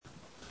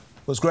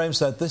Well, as Graham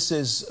said, this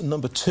is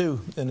number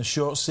 2 in a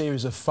short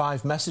series of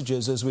 5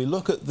 messages as we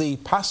look at the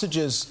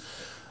passages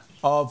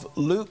of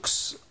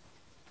Luke's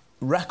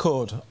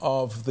record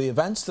of the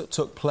events that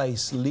took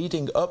place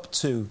leading up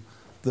to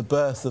the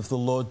birth of the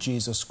Lord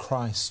Jesus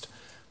Christ.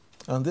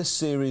 And this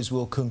series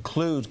will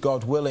conclude,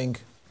 God willing,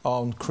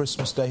 on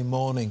Christmas Day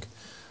morning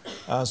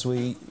as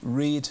we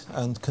read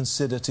and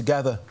consider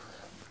together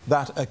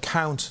that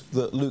account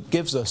that Luke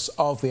gives us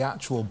of the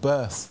actual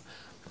birth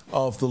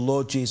of the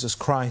Lord Jesus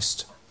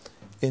Christ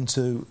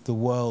into the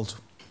world.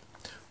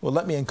 Well,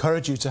 let me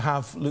encourage you to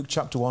have Luke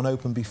chapter 1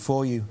 open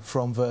before you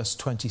from verse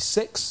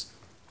 26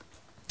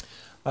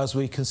 as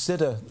we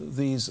consider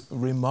these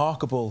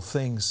remarkable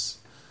things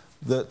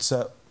that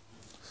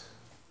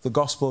the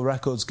gospel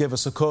records give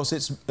us. Of course,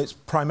 it's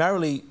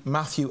primarily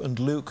Matthew and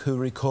Luke who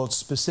record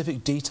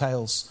specific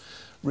details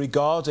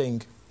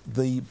regarding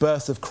the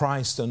birth of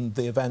Christ and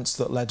the events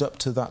that led up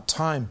to that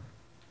time.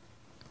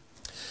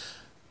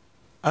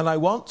 And I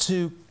want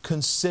to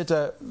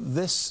consider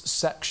this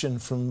section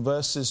from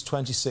verses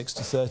 26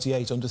 to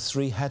 38 under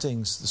 3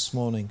 headings this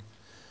morning.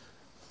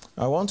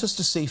 I want us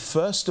to see,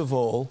 first of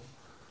all,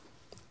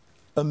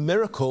 a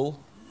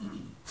miracle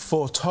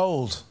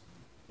foretold.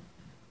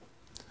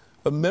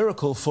 A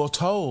miracle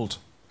foretold.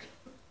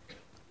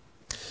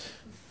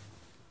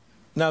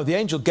 Now, the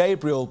angel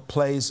Gabriel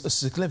plays a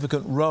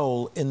significant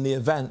role in the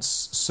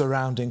events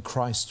surrounding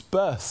Christ's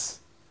birth.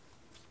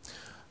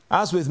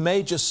 As with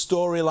major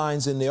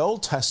storylines in the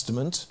Old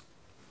Testament,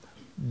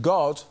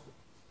 God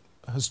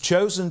has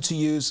chosen to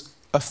use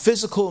a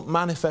physical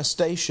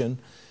manifestation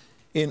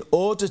in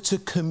order to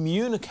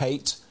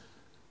communicate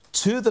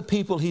to the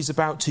people he's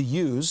about to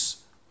use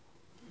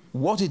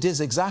what it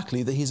is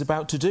exactly that he's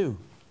about to do.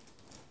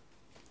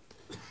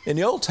 In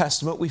the Old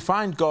Testament, we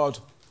find God,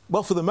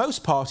 well, for the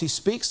most part, he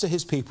speaks to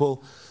his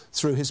people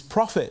through his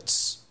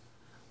prophets.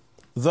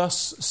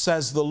 Thus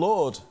says the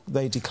Lord,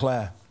 they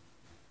declare.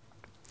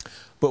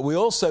 But we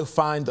also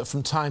find that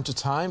from time to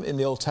time in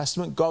the Old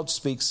Testament, God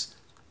speaks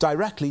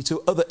directly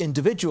to other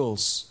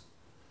individuals.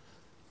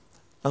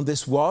 And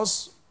this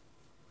was,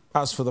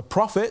 as for the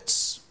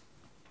prophets,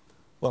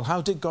 well,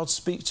 how did God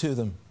speak to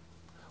them?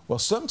 Well,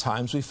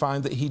 sometimes we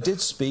find that he did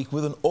speak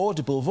with an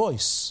audible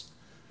voice.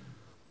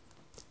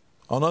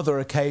 On other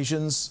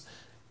occasions,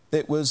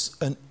 it was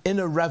an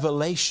inner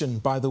revelation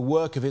by the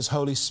work of his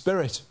Holy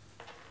Spirit.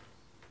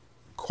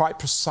 Quite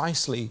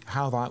precisely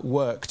how that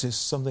worked is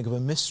something of a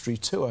mystery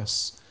to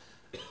us,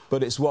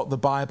 but it's what the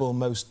Bible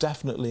most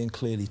definitely and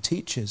clearly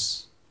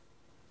teaches.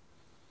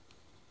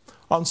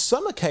 On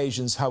some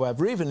occasions,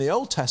 however, even in the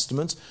Old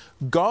Testament,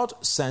 God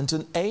sent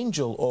an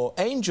angel or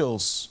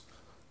angels,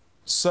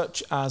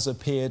 such as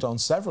appeared on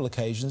several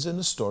occasions in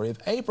the story of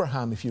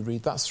Abraham, if you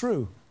read that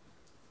through.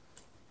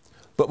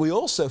 But we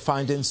also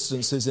find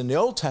instances in the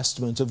Old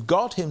Testament of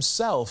God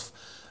himself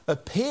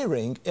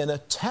appearing in a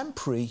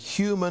temporary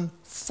human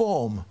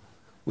form.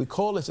 We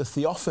call it a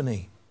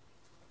theophany.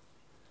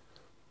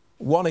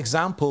 One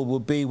example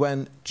would be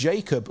when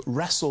Jacob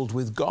wrestled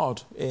with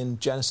God in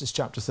Genesis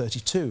chapter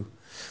 32.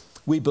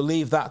 We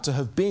believe that to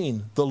have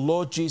been the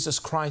Lord Jesus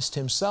Christ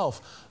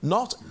himself,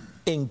 not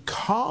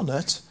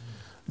incarnate,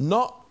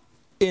 not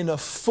in a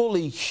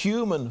fully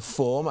human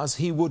form as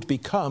he would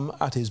become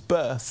at his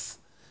birth,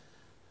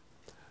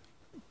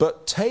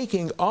 but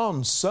taking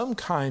on some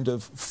kind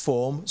of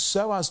form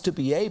so as to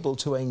be able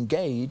to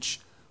engage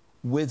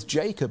with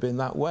Jacob in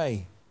that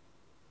way.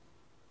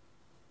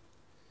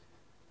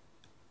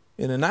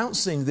 In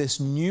announcing this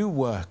new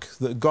work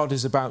that God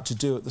is about to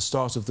do at the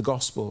start of the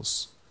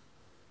Gospels,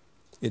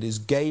 it is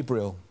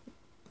Gabriel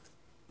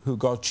who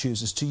God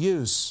chooses to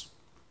use.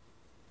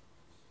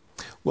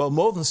 Well,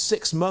 more than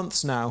 6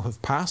 months now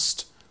have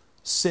passed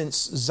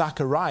since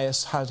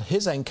Zacharias had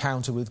his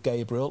encounter with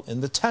Gabriel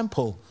in the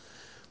temple.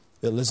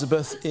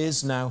 Elizabeth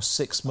is now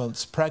 6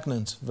 months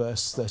pregnant,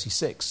 verse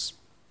 36.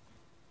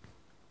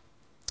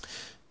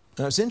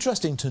 Now it's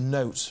interesting to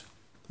note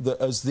that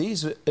as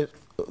these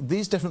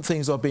different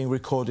things are being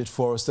recorded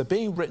for us, they're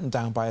being written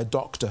down by a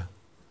doctor.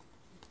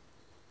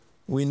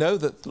 We know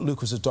that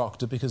Luke was a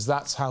doctor because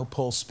that's how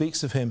Paul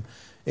speaks of him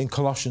in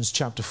Colossians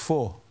chapter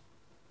 4.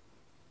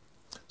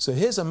 So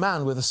here's a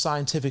man with a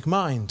scientific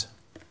mind.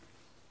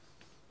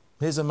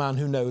 Here's a man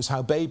who knows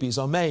how babies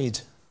are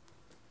made.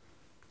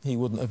 He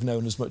wouldn't have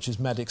known as much as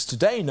medics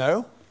today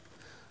know,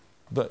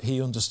 but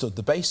he understood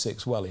the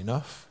basics well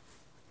enough.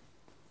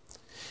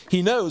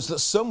 He knows that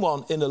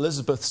someone in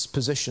Elizabeth's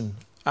position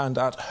and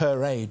at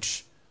her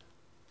age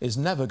is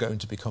never going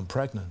to become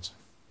pregnant.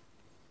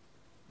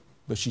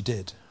 But she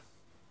did.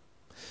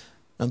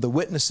 And the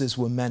witnesses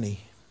were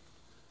many,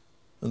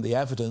 and the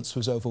evidence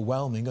was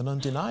overwhelming and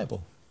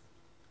undeniable.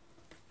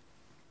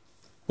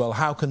 Well,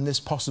 how can this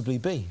possibly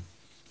be?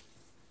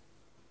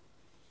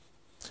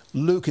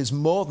 Luke is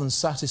more than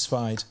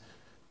satisfied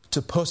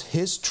to put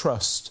his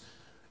trust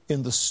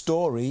in the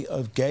story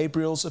of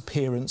Gabriel's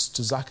appearance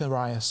to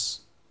Zacharias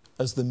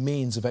as the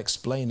means of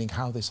explaining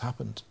how this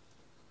happened,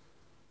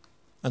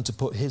 and to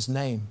put his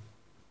name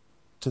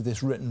to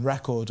this written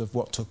record of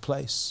what took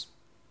place.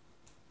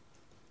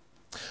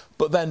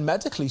 But then,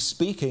 medically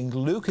speaking,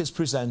 Luke is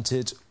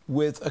presented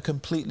with a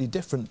completely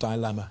different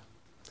dilemma.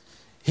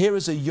 Here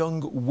is a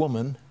young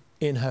woman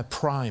in her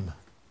prime,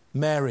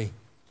 Mary,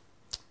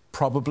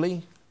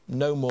 probably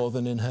no more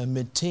than in her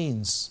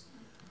mid-teens,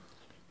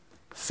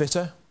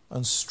 fitter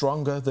and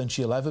stronger than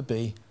she'll ever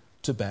be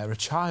to bear a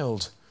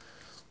child.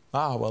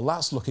 Ah, well,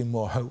 that's looking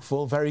more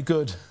hopeful. Very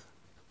good.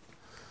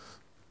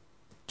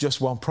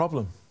 Just one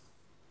problem,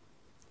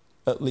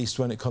 at least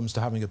when it comes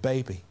to having a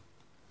baby.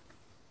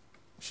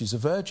 She's a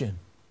virgin.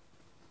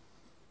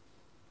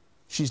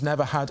 She's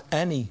never had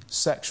any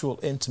sexual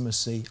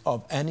intimacy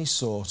of any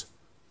sort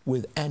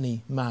with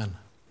any man.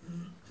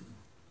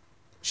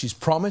 She's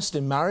promised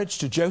in marriage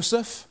to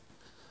Joseph,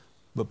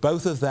 but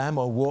both of them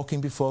are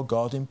walking before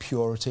God in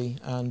purity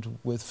and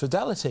with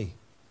fidelity.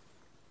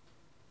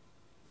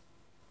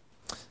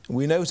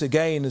 We note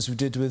again, as we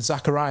did with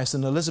Zacharias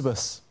and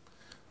Elizabeth,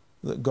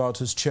 that God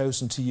has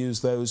chosen to use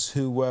those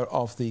who were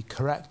of the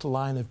correct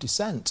line of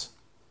descent,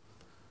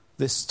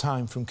 this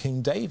time from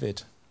King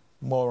David.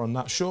 More on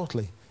that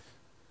shortly.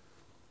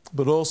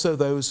 But also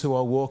those who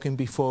are walking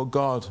before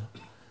God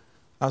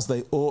as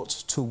they ought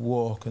to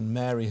walk, and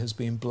Mary has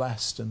been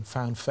blessed and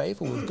found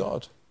favour with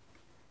God.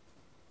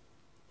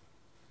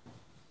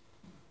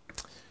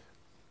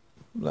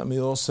 Let me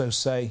also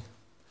say,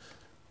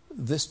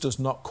 this does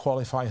not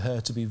qualify her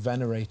to be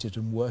venerated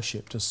and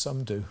worshipped as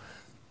some do.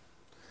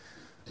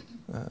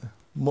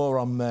 More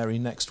on Mary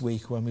next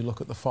week when we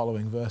look at the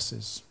following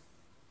verses.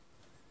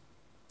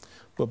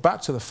 But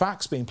back to the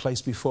facts being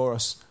placed before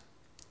us.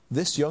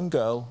 This young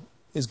girl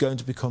is going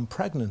to become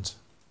pregnant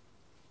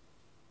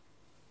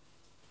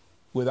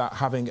without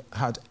having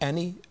had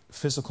any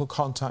physical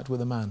contact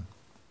with a man.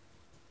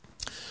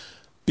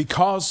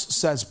 Because,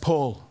 says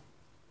Paul,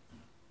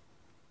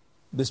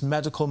 this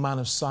medical man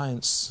of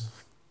science,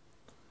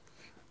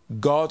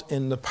 God,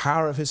 in the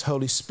power of his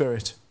Holy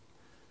Spirit,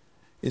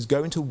 is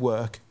going to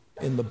work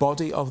in the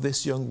body of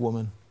this young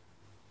woman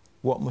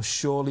what must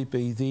surely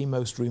be the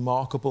most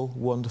remarkable,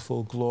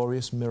 wonderful,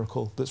 glorious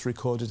miracle that's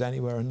recorded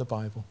anywhere in the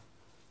Bible.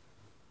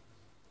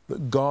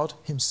 That God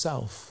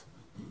himself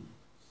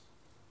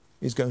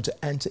is going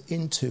to enter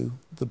into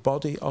the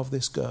body of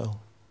this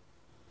girl.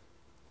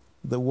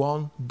 The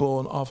one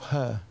born of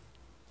her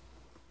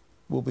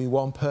will be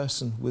one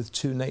person with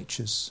two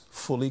natures,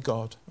 fully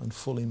God and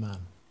fully man.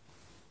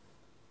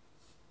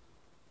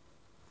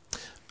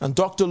 And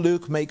Dr.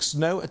 Luke makes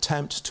no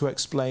attempt to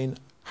explain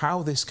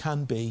how this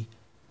can be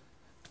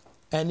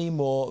any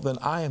more than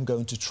I am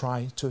going to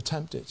try to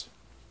attempt it.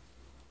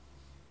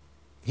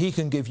 He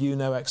can give you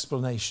no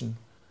explanation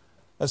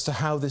as to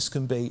how this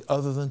can be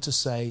other than to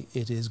say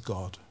it is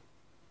God.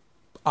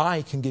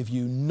 I can give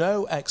you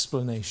no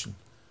explanation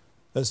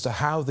as to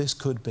how this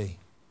could be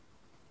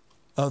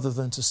other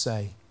than to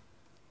say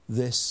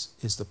this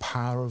is the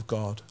power of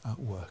God at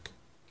work.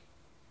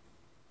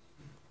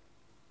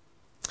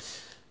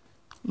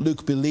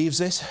 Luke believes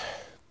it,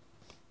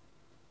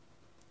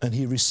 and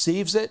he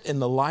receives it in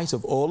the light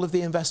of all of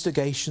the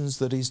investigations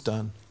that he's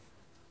done,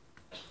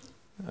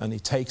 and he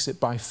takes it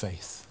by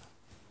faith.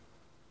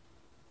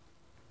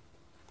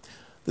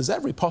 There's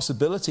every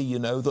possibility, you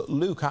know, that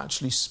Luke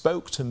actually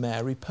spoke to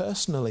Mary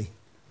personally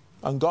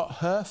and got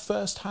her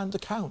first-hand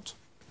account.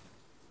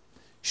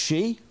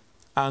 She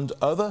and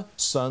other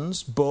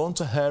sons born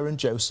to her and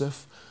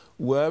Joseph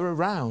were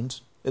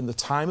around in the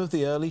time of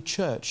the early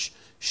church.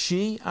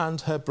 She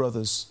and her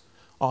brothers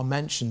are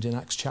mentioned in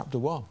Acts chapter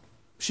 1.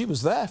 She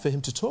was there for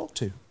him to talk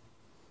to.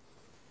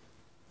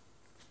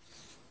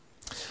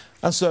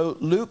 And so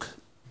Luke,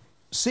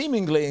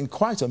 seemingly in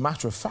quite a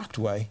matter-of-fact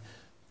way,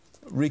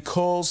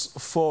 recalls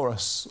for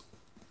us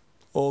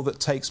all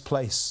that takes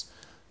place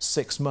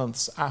 6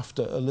 months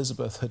after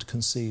Elizabeth had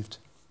conceived.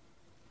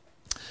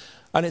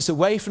 And it's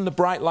away from the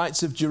bright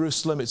lights of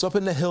Jerusalem. It's up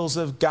in the hills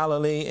of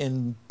Galilee,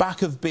 in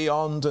back of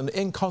beyond and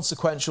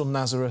inconsequential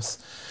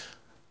Nazareth.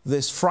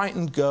 This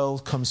frightened girl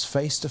comes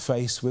face to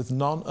face with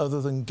none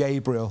other than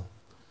Gabriel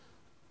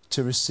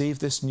to receive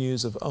this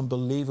news of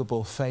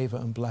unbelievable favour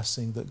and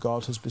blessing that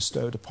God has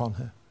bestowed upon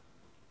her.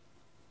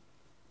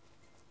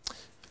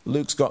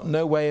 Luke's got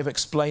no way of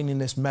explaining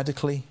this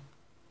medically,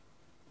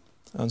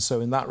 and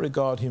so in that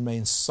regard he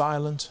remains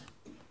silent.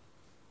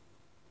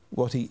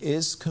 What he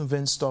is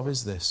convinced of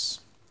is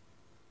this: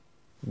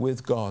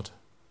 with God,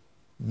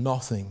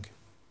 nothing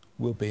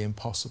will be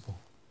impossible.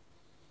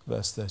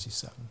 Verse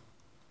 37.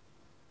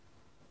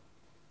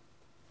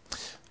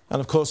 And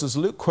of course, as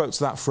Luke quotes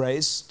that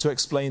phrase to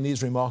explain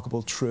these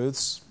remarkable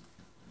truths,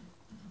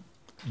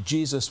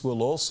 Jesus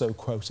will also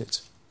quote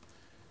it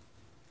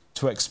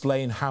to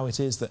explain how it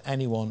is that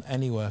anyone,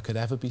 anywhere could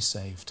ever be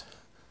saved.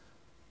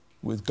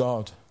 With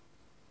God,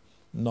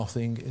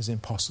 nothing is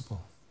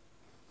impossible.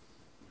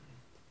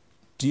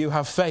 Do you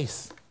have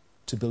faith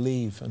to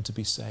believe and to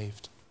be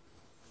saved?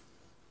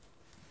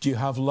 Do you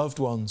have loved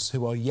ones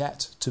who are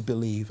yet to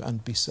believe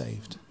and be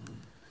saved?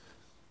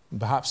 And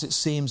perhaps it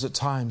seems at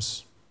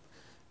times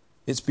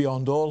it's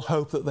beyond all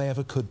hope that they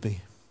ever could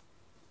be.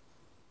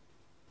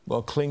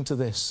 Well, cling to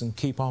this and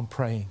keep on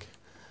praying.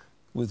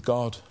 With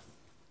God,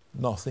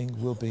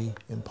 nothing will be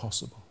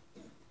impossible.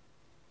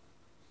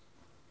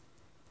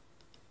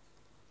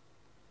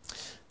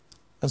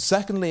 And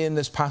secondly, in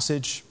this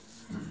passage,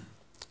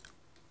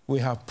 we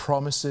have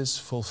promises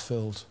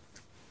fulfilled.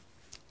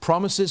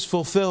 Promises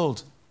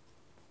fulfilled.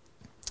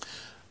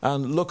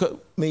 And look at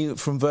me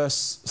from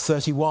verse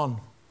 31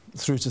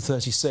 through to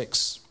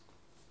 36.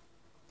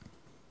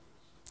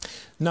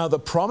 Now the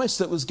promise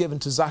that was given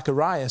to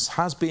Zacharias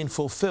has been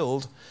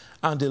fulfilled,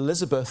 and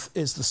Elizabeth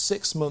is the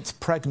 6-month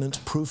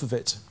pregnant proof of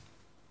it.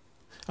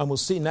 And we'll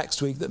see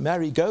next week that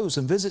Mary goes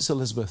and visits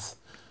Elizabeth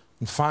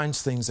and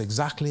finds things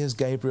exactly as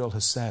Gabriel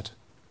has said.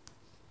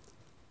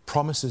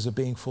 Promises are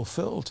being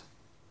fulfilled.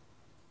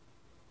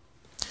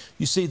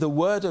 You see, the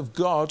word of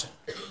God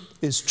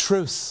is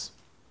truth.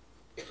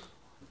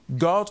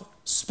 God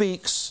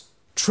speaks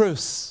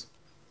truth.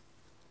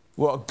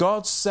 What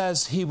God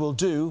says he will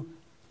do,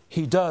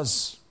 he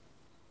does.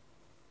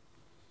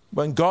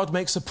 When God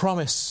makes a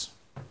promise,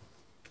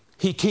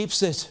 he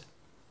keeps it.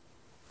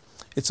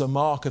 It's a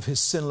mark of his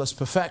sinless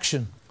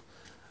perfection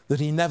that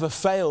he never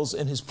fails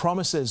in his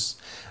promises.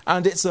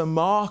 And it's a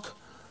mark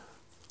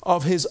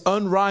of his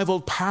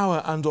unrivaled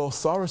power and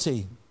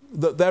authority,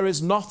 that there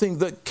is nothing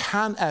that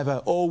can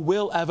ever or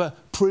will ever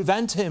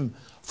prevent him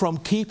from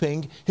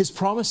keeping his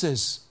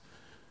promises.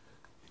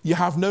 You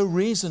have no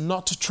reason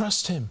not to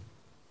trust him.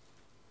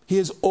 He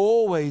is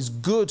always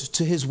good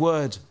to his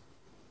word.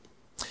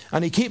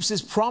 And he keeps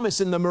his promise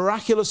in the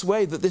miraculous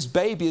way that this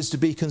baby is to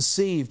be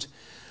conceived,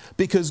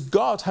 because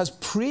God has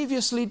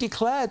previously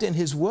declared in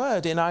his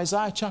word in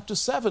Isaiah chapter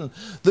 7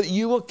 that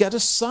you will get a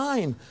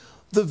sign.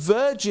 The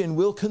virgin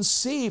will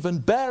conceive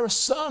and bear a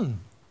son.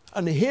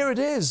 And here it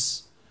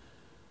is.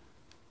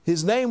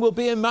 His name will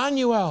be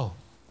Emmanuel.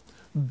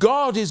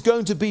 God is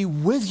going to be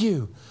with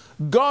you.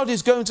 God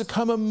is going to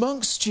come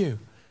amongst you.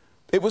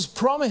 It was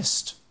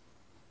promised.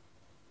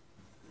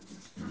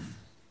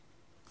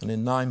 And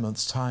in 9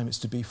 months' time, it's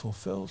to be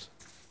fulfilled.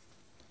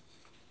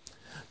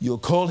 You'll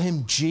call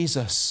him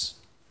Jesus.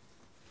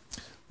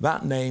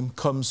 That name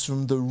comes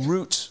from the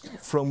root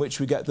from which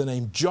we get the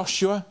name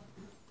Joshua.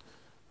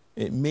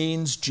 It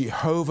means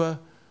Jehovah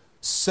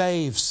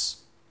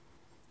saves.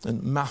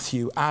 And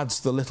Matthew adds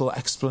the little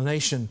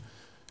explanation.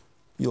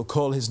 You'll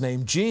call his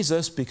name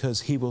Jesus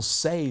because he will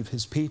save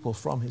his people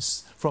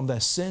from their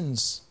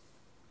sins.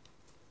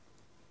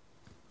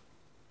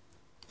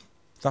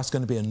 That's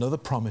going to be another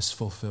promise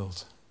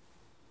fulfilled.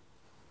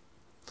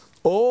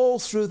 All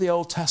through the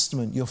Old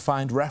Testament, you'll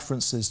find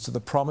references to the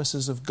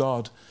promises of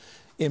God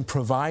in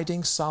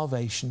providing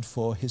salvation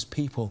for his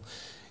people.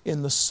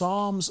 In the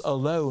Psalms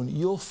alone,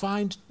 you'll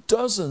find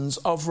dozens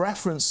of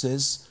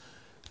references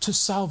to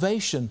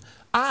salvation,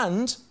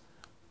 and,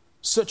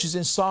 such as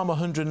in Psalm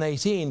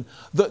 118,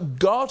 that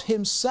God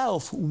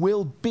himself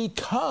will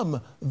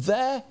become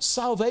their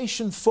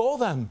salvation for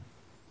them.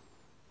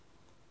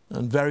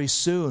 And very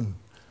soon,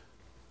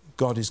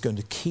 God is going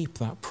to keep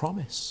that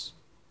promise.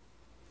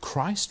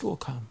 Christ will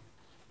come.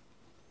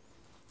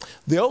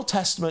 The Old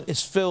Testament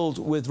is filled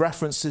with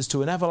references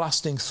to an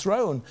everlasting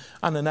throne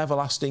and an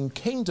everlasting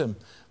kingdom,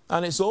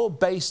 and it's all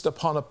based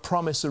upon a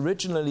promise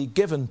originally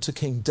given to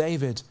King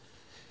David.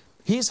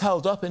 He's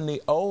held up in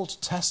the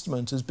Old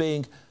Testament as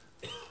being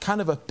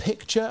kind of a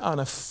picture and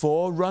a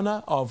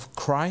forerunner of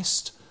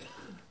Christ,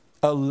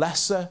 a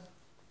lesser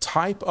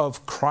type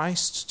of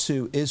Christ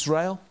to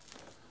Israel,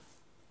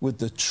 with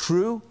the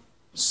true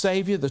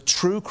Saviour, the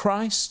true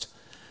Christ,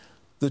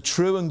 the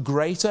true and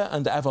greater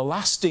and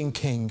everlasting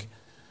King,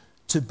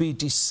 to be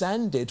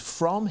descended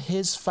from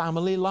his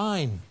family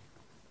line.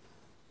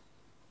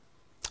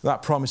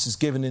 That promise is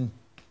given in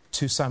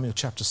 2 Samuel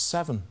chapter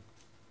 7.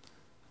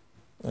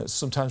 It's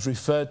sometimes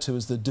referred to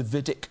as the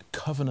Davidic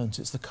covenant.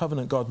 It's the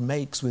covenant God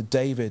makes with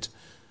David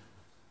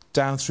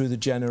down through the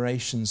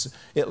generations.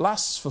 It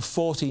lasts for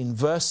 14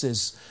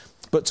 verses,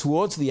 but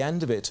towards the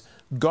end of it,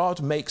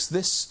 God makes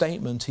this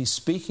statement. He's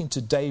speaking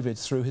to David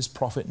through his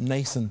prophet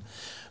Nathan.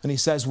 And he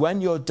says,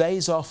 when your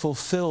days are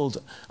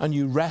fulfilled and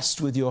you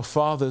rest with your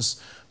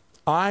fathers,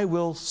 I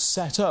will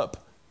set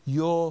up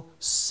your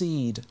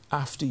seed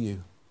after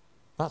you.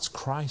 That's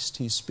Christ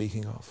he's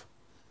speaking of.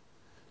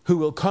 Who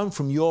will come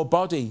from your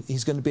body.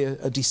 He's going to be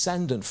a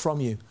descendant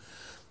from you.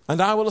 And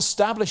I will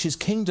establish his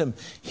kingdom.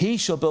 He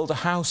shall build a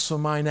house for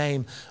my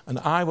name, and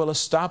I will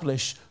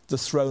establish the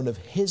throne of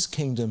his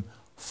kingdom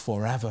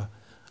forever.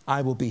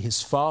 I will be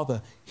his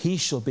father. He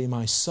shall be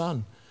my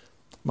son.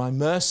 My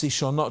mercy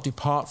shall not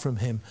depart from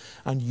him,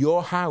 and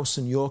your house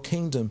and your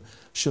kingdom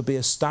shall be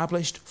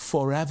established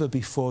forever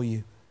before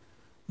you.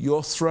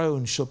 Your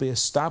throne shall be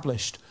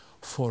established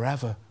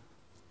forever.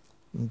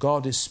 And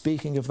God is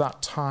speaking of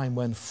that time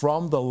when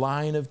from the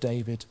line of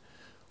David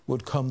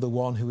would come the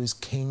one who is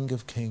King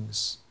of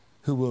kings,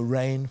 who will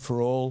reign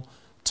for all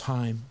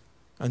time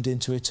and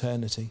into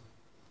eternity.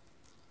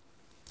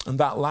 And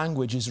that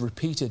language is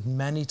repeated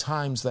many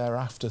times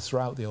thereafter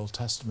throughout the Old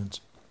Testament.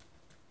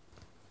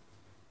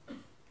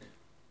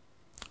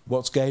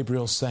 What's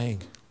Gabriel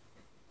saying?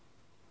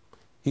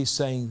 He's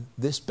saying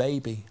this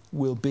baby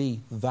will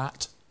be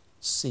that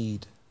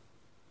seed.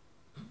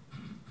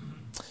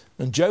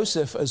 And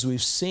Joseph, as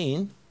we've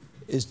seen,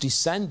 is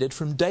descended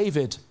from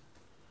David.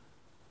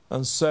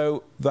 And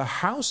so the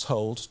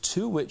household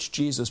to which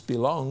Jesus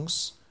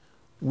belongs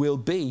will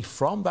be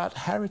from that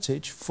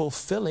heritage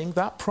fulfilling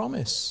that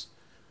promise.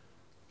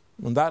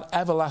 And that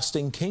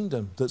everlasting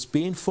kingdom that's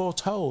been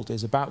foretold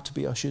is about to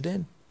be ushered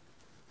in.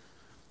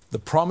 The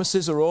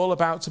promises are all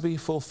about to be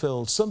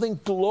fulfilled. Something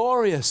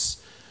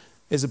glorious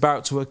is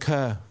about to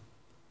occur.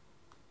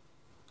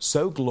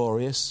 So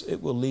glorious,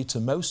 it will lead to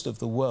most of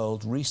the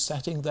world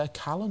resetting their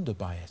calendar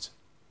by it.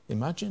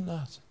 Imagine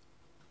that.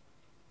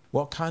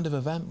 What kind of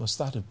event must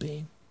that have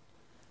been?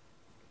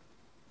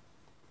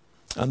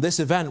 And this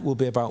event will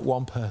be about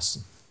one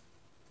person,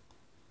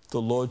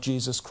 the Lord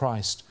Jesus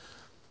Christ.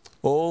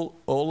 All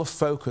the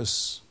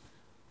focus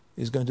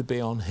is going to be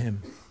on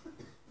him.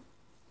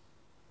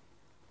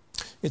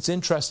 It's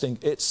interesting.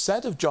 It's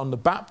said of John the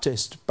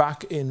Baptist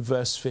back in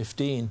verse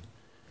 15,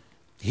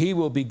 he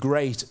will be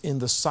great in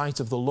the sight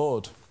of the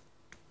Lord.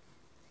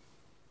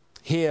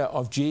 Here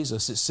of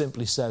Jesus, it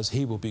simply says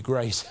he will be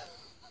great.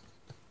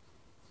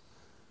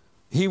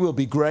 He will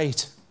be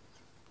great.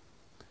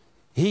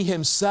 He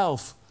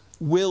himself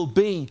will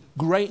be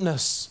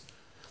greatness.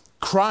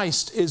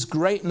 Christ is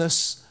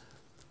greatness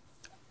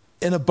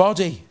in a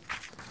body,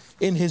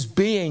 in his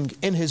being,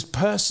 in his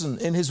person,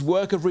 in his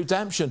work of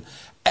redemption.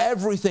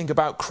 Everything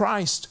about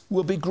Christ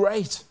will be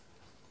great.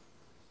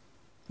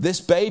 This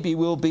baby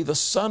will be the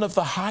Son of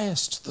the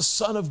Highest, the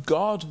Son of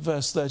God,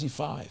 verse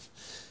 35.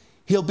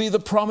 He'll be the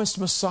promised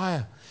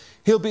Messiah.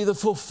 He'll be the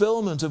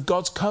fulfillment of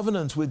God's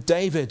covenant with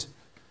David,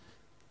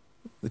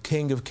 the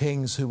King of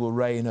Kings who will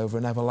reign over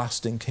an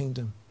everlasting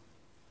kingdom.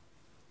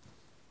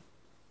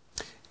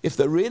 If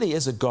there really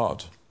is a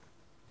God,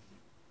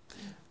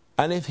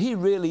 and if he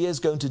really is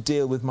going to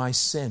deal with my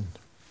sin,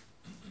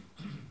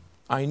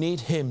 I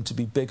need him to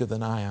be bigger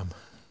than I am.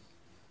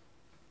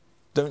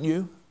 Don't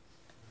you?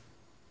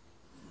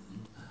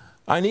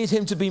 I need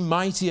him to be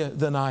mightier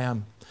than I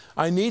am.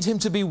 I need him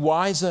to be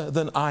wiser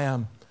than I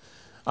am.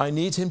 I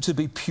need him to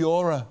be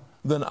purer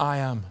than I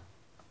am.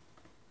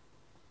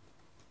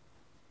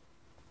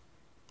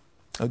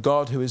 A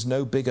God who is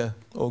no bigger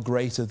or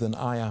greater than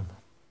I am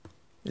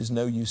is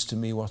no use to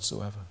me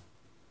whatsoever.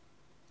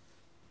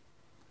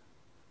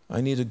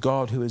 I need a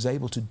God who is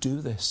able to do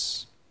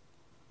this.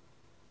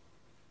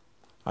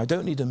 I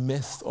don't need a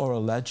myth or a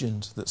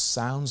legend that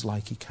sounds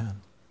like he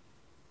can.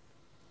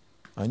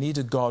 I need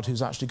a God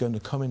who's actually going to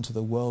come into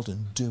the world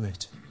and do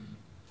it,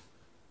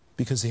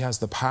 because he has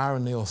the power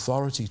and the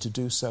authority to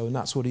do so, and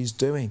that's what he's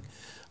doing,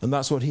 and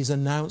that's what he's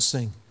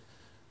announcing.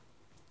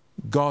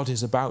 God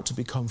is about to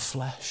become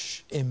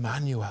flesh,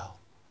 Emmanuel.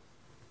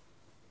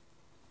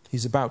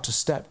 He's about to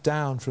step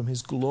down from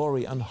his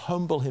glory and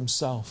humble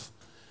himself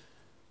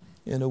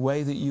in a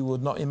way that you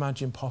would not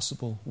imagine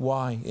possible.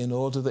 Why? In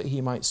order that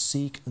he might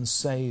seek and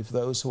save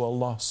those who are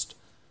lost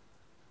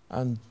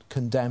and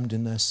condemned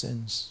in their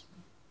sins.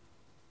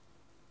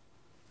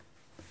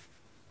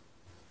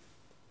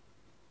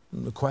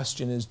 And the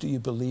question is, do you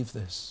believe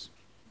this?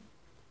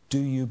 Do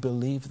you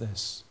believe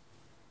this?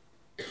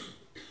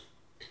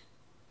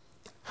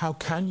 How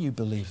can you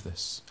believe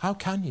this? How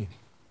can you?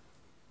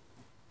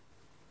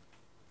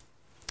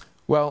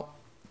 Well,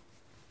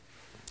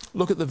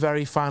 look at the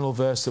very final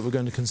verse that we're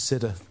going to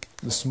consider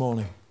this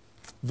morning.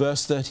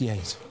 Verse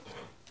 38.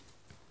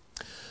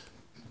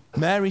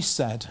 Mary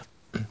said,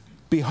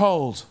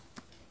 "Behold,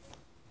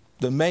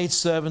 the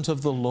maidservant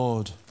of the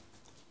Lord.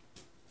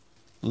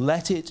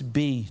 Let it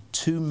be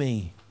to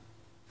me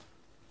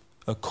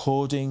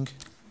according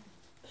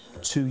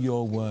to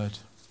your word."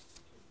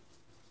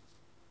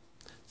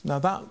 Now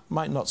that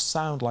might not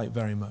sound like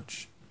very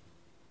much,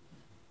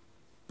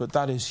 but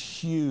that is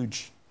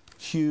huge,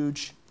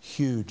 huge,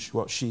 huge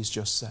what she's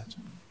just said.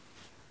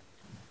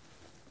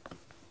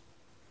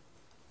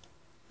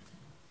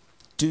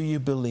 Do you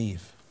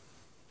believe?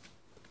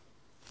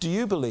 Do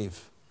you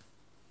believe?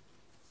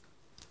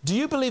 Do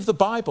you believe the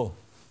Bible?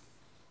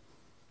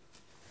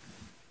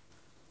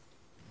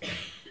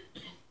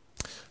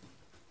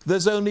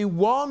 There's only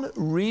one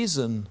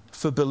reason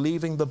for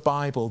believing the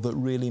Bible that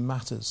really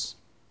matters.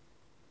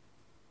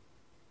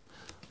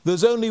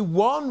 There's only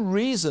one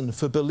reason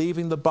for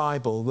believing the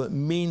Bible that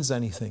means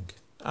anything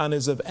and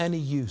is of any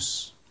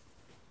use.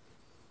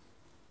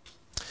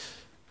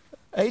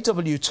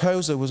 A.W.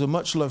 Tozer was a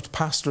much-loved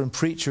pastor and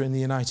preacher in the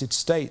United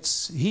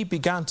States. He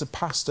began to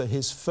pastor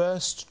his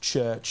first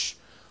church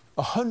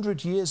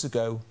 100 years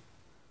ago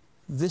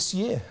this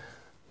year.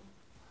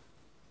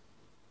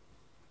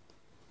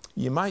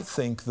 You might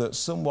think that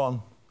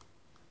someone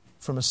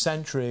from a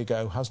century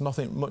ago has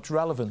nothing much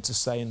relevant to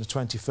say in the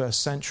 21st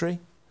century.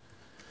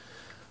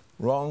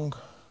 Wrong,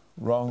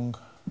 wrong,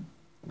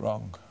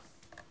 wrong.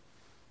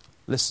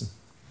 Listen.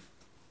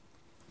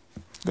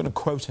 I'm going to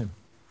quote him.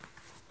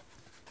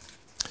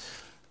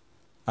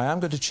 I am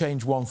going to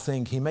change one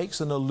thing. He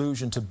makes an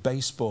allusion to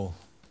baseball.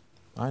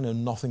 I know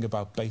nothing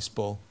about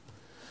baseball.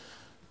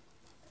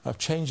 I've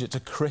changed it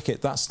to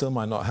cricket. That still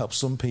might not help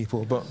some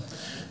people, but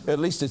at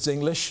least it's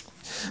English.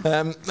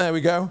 There we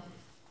go.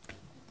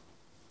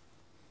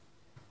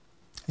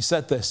 He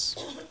said this: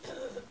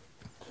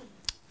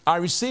 I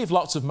receive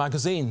lots of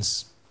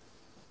magazines,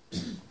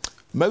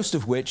 most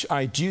of which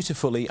I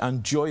dutifully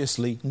and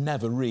joyously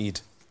never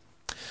read.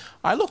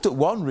 I looked at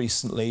one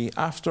recently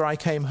after I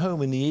came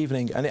home in the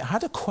evening, and it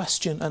had a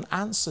question and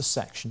answer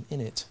section in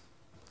it.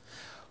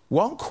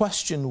 One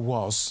question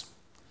was,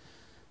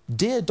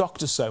 "Dear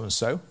Dr.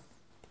 So-and-so,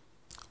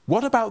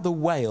 what about the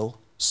whale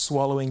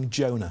swallowing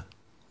Jonah?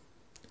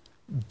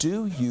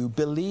 Do you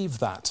believe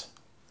that?"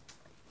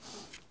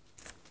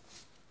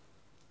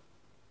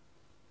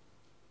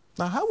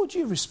 Now, how would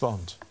you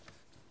respond?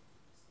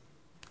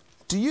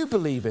 Do you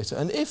believe it?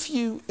 And if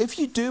you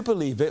do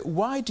believe it,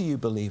 why do you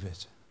believe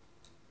it?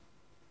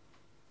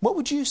 What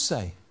would you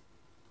say?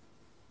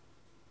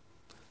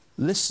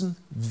 Listen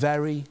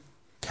very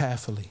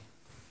carefully.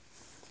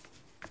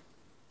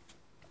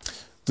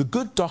 The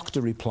good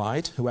doctor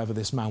replied, whoever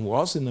this man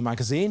was in the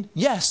magazine,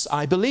 "Yes,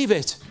 I believe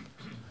it.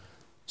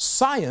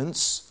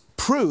 Science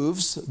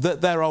proves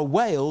that there are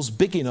whales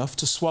big enough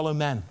to swallow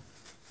men."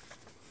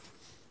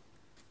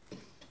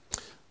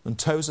 And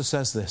Tozer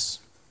says this: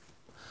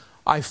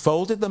 I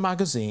folded the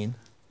magazine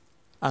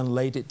and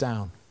laid it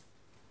down.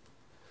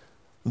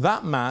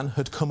 That man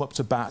had come up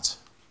to bat,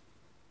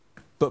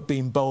 but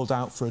been bowled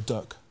out for a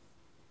duck.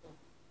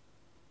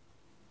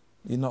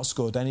 He'd not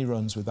scored any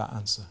runs with that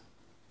answer.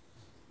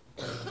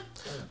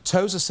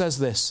 Tozer says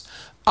this: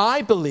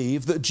 I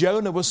believe that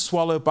Jonah was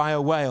swallowed by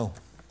a whale,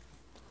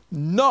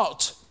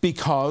 not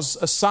because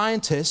a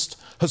scientist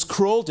has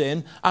crawled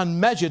in and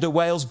measured a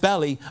whale's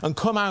belly and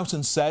come out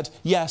and said,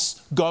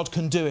 yes, God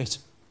can do it.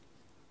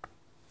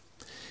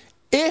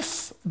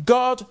 If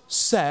God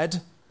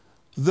said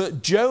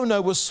that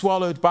Jonah was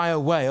swallowed by a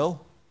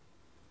whale,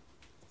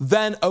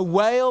 then a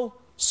whale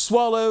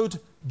swallowed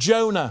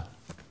Jonah.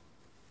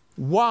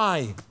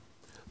 Why?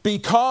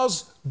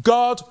 Because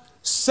God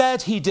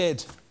said he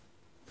did.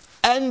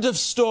 End of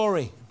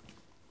story.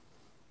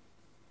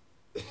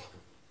 Do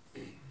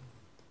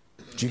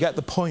you get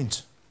the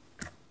point?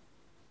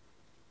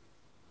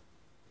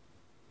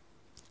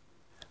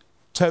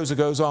 Tozer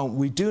goes on,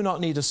 we do not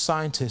need a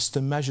scientist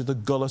to measure the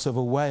gullet of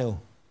a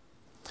whale.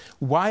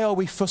 Why are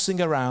we fussing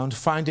around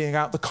finding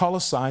out the collar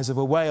size of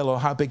a whale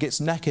or how big its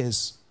neck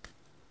is?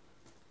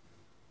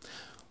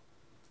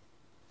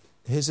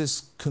 Here's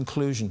his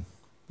conclusion.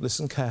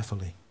 Listen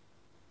carefully.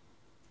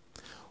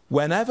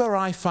 Whenever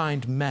I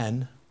find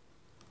men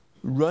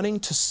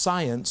running to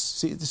science,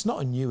 see, it's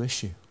not a new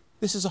issue.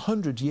 This is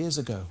 100 years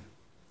ago.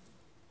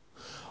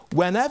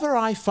 Whenever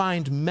I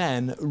find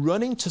men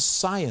running to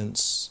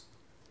science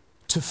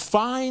to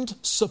find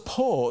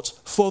support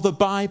for the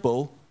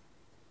Bible,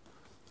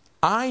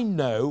 I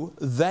know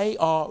they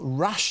are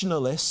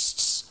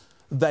rationalists.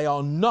 They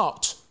are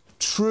not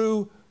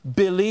true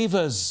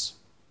believers.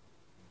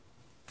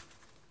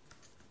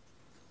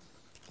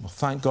 Well,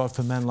 thank God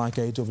for men like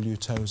A.W.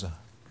 Tozer.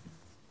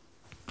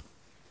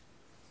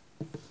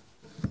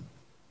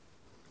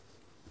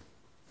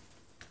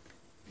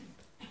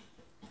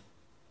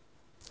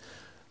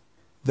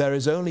 There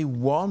is only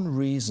one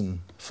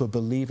reason for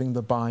believing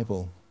the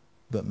Bible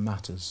that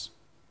matters.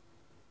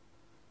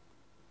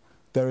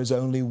 There is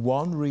only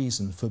one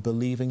reason for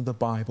believing the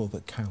Bible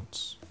that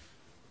counts.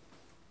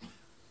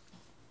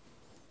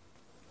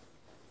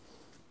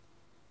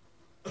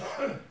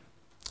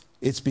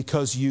 It's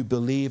because you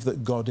believe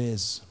that God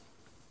is.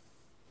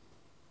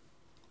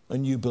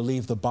 And you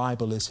believe the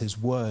Bible is His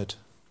Word.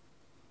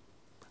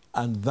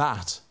 And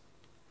that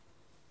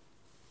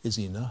is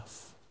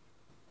enough.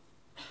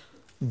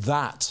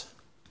 That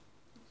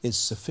is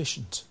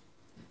sufficient.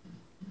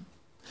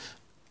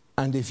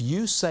 And if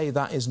you say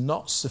that is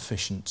not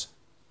sufficient,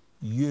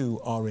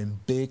 you are in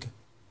big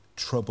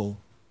trouble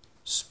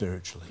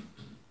spiritually.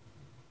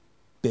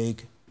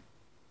 Big,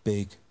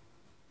 big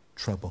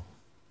trouble.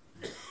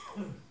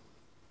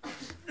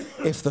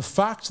 If the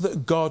fact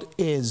that God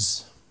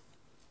is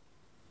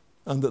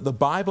and that the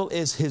Bible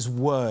is His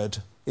Word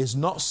is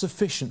not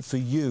sufficient for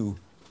you,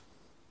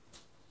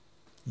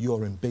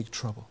 you're in big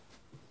trouble.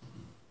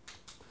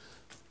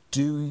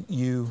 Do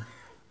you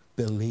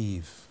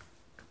believe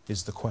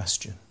is the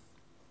question.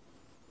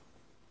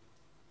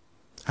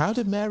 How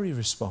did Mary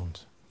respond,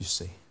 you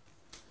see?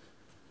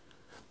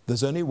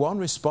 There's only one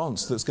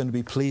response that's going to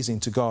be pleasing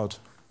to God.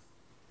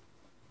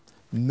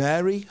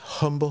 Mary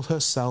humbled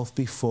herself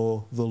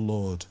before the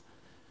Lord.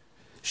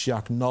 She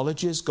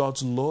acknowledges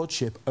God's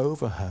lordship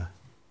over her.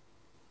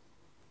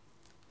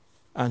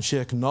 And she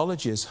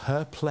acknowledges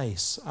her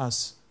place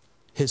as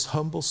His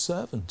humble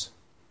servant.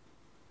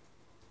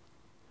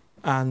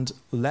 And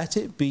let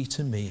it be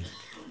to me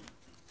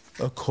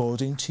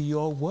according to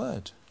your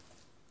word.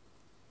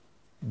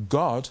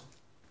 God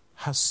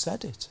has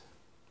said it.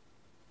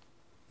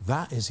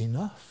 That is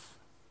enough.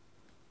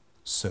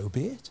 So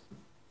be it.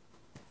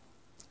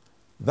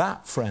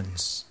 That,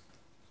 friends,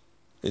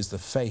 is the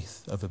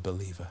faith of a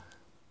believer.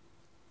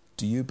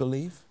 Do you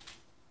believe?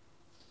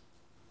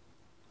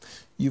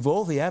 You've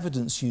all the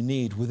evidence you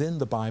need within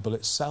the Bible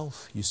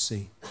itself, you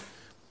see.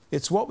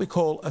 It's what we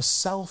call a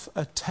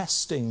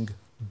self-attesting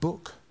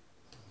book.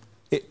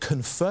 It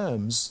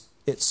confirms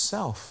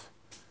itself.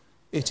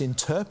 It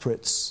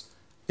interprets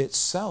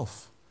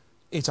itself.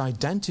 It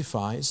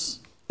identifies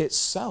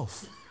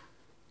itself.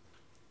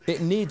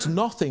 It needs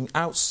nothing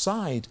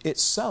outside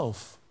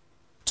itself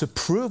to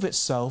prove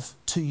itself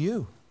to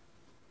you.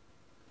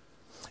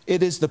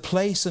 It is the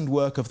place and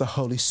work of the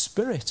Holy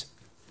Spirit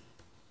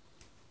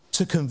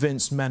to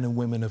convince men and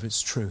women of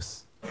its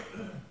truth.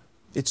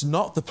 It's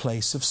not the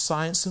place of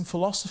science and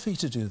philosophy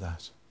to do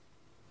that.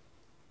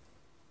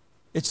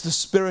 It's the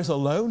Spirit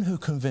alone who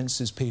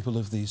convinces people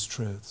of these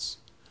truths.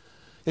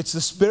 It's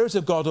the Spirit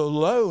of God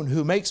alone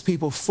who makes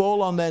people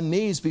fall on their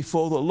knees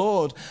before the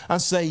Lord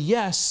and say,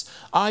 yes,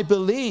 I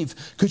believe.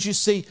 Because you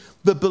see,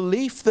 the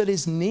belief that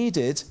is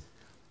needed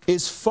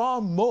is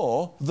far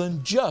more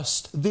than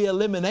just the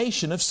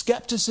elimination of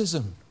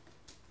skepticism.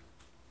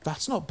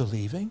 That's not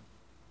believing.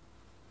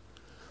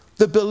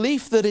 The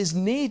belief that is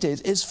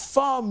needed is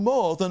far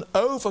more than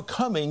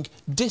overcoming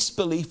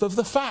disbelief of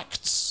the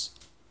facts.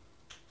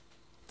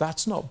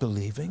 That's not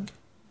believing.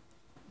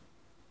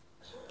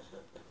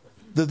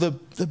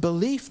 The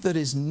belief that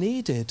is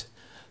needed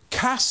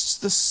casts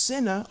the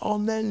sinner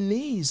on their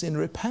knees in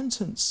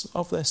repentance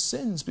of their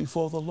sins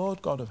before the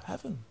Lord God of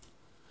heaven.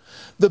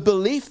 The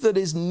belief that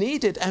is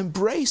needed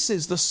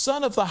embraces the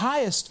Son of the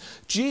Highest,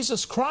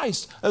 Jesus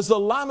Christ, as the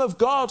Lamb of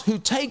God who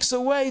takes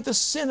away the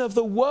sin of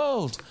the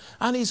world.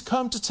 And he's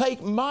come to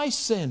take my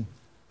sin.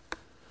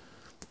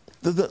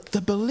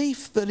 The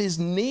belief that is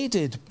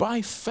needed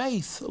by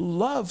faith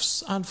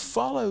loves and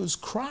follows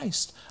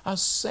Christ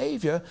as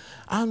Saviour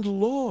and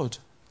Lord.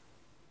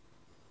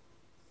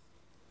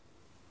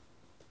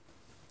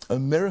 A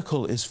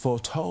miracle is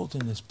foretold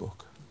in this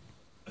book.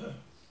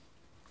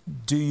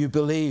 Do you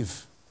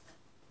believe?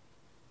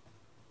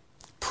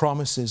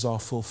 Promises are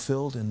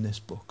fulfilled in this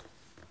book.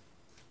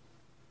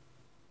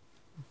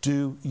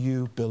 Do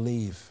you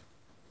believe?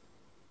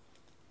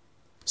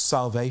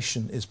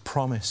 Salvation is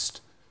promised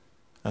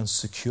and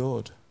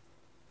secured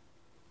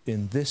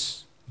in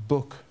this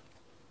book,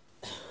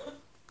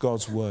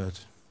 God's Word.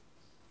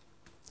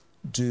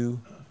 Do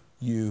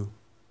you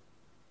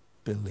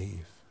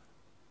believe?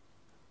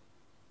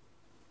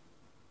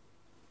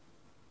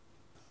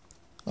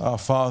 Our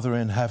Father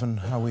in heaven,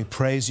 how we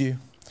praise you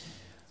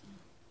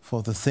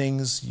for the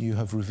things you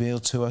have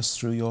revealed to us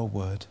through your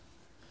word.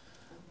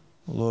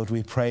 Lord,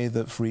 we pray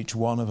that for each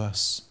one of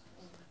us,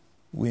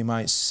 we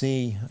might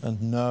see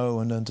and know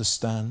and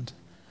understand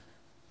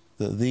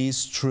that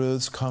these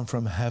truths come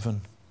from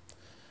heaven.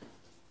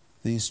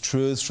 These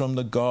truths from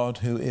the God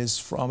who is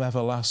from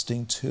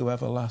everlasting to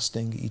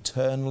everlasting,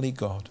 eternally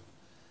God.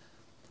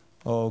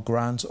 Oh,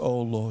 grant, O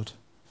Lord,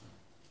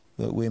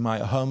 that we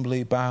might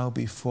humbly bow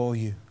before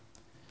you,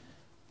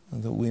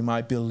 and that we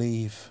might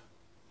believe,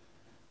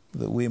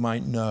 that we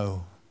might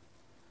know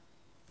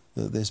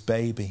that this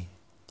baby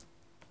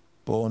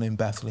born in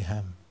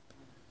Bethlehem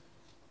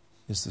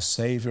is the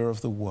Saviour of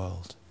the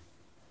world,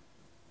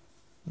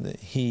 that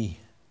he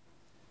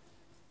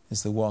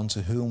is the one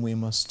to whom we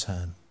must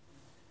turn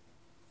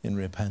in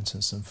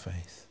repentance and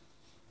faith.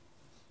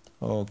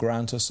 Oh,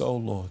 grant us, O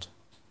Lord,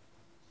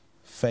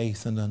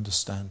 faith and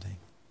understanding,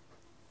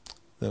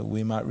 that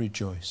we might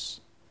rejoice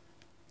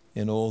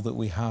in all that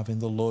we have in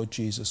the Lord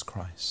Jesus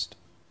Christ.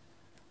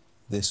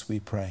 This we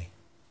pray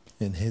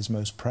in his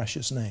most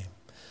precious name.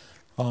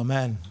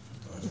 Amen.